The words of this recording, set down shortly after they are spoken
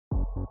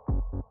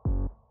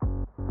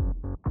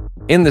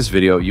In this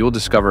video, you will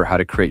discover how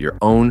to create your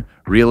own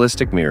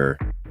realistic mirror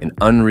in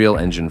Unreal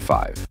Engine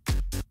 5.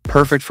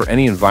 Perfect for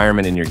any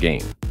environment in your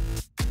game.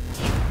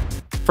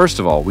 First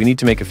of all, we need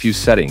to make a few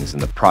settings in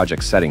the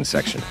Project Settings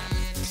section.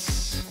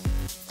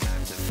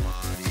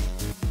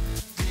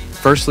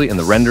 Firstly, in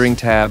the Rendering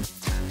tab,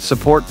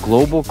 Support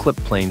Global Clip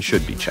Plane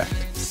should be checked.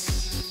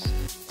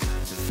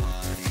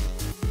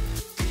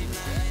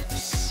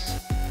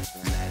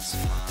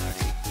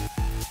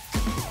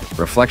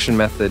 Reflection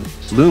method,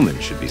 Lumen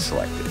should be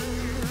selected.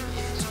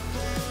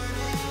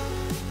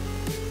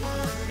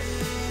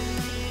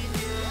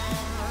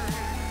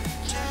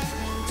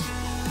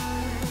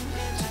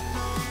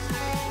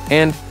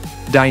 And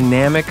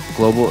Dynamic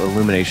Global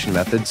Illumination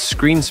method,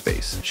 Screen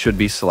Space should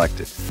be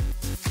selected.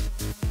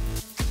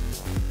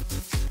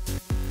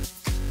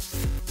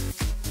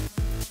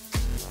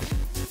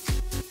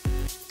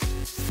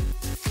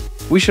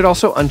 We should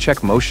also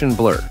uncheck Motion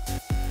Blur.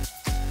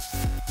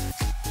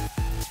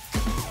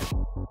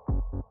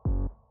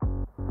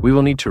 We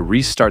will need to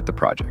restart the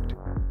project.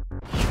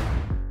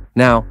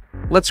 Now,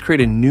 let's create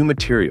a new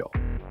material.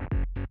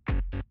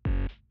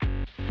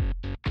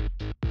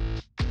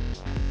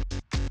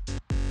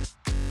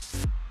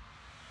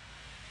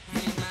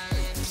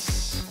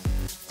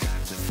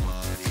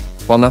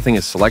 While nothing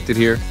is selected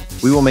here,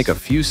 we will make a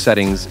few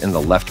settings in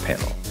the left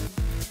panel.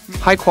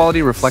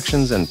 High-quality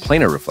reflections and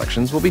planar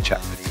reflections will be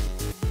checked.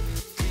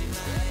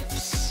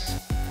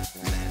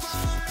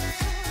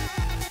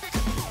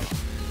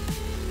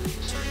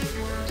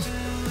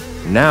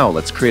 Now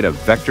let's create a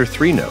Vector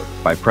 3 node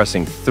by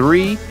pressing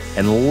 3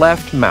 and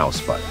left mouse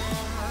button.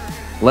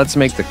 Let's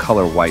make the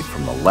color white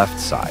from the left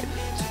side.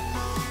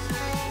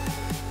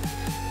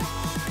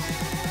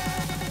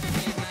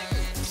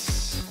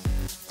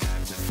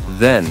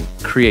 Then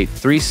create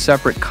 3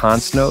 separate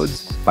const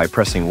nodes by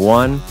pressing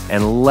 1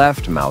 and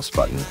left mouse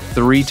button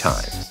 3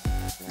 times.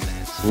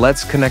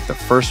 Let's connect the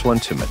first one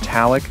to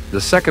metallic,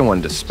 the second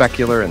one to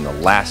specular, and the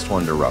last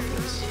one to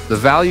roughness. The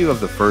value of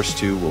the first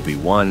two will be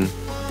 1.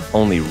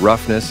 Only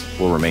roughness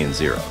will remain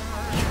 0.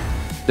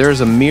 There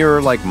is a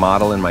mirror-like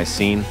model in my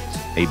scene.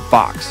 A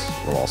box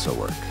will also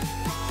work.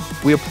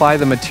 We apply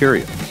the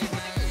material.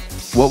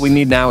 What we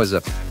need now is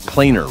a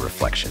planar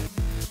reflection.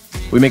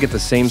 We make it the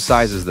same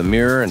size as the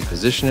mirror and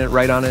position it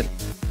right on it.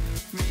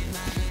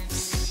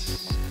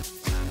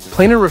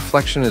 Planar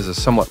reflection is a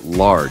somewhat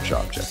large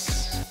object.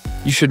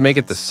 You should make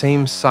it the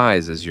same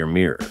size as your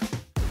mirror.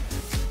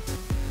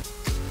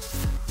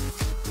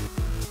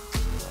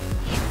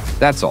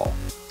 That's all.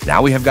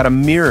 Now we have got a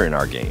mirror in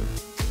our game.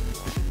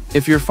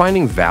 If you're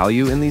finding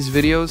value in these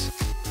videos,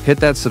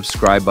 hit that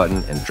subscribe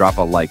button and drop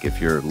a like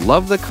if you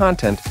love the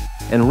content,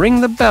 and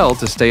ring the bell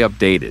to stay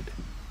updated.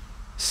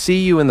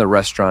 See you in the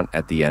restaurant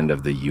at the end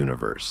of the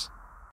universe.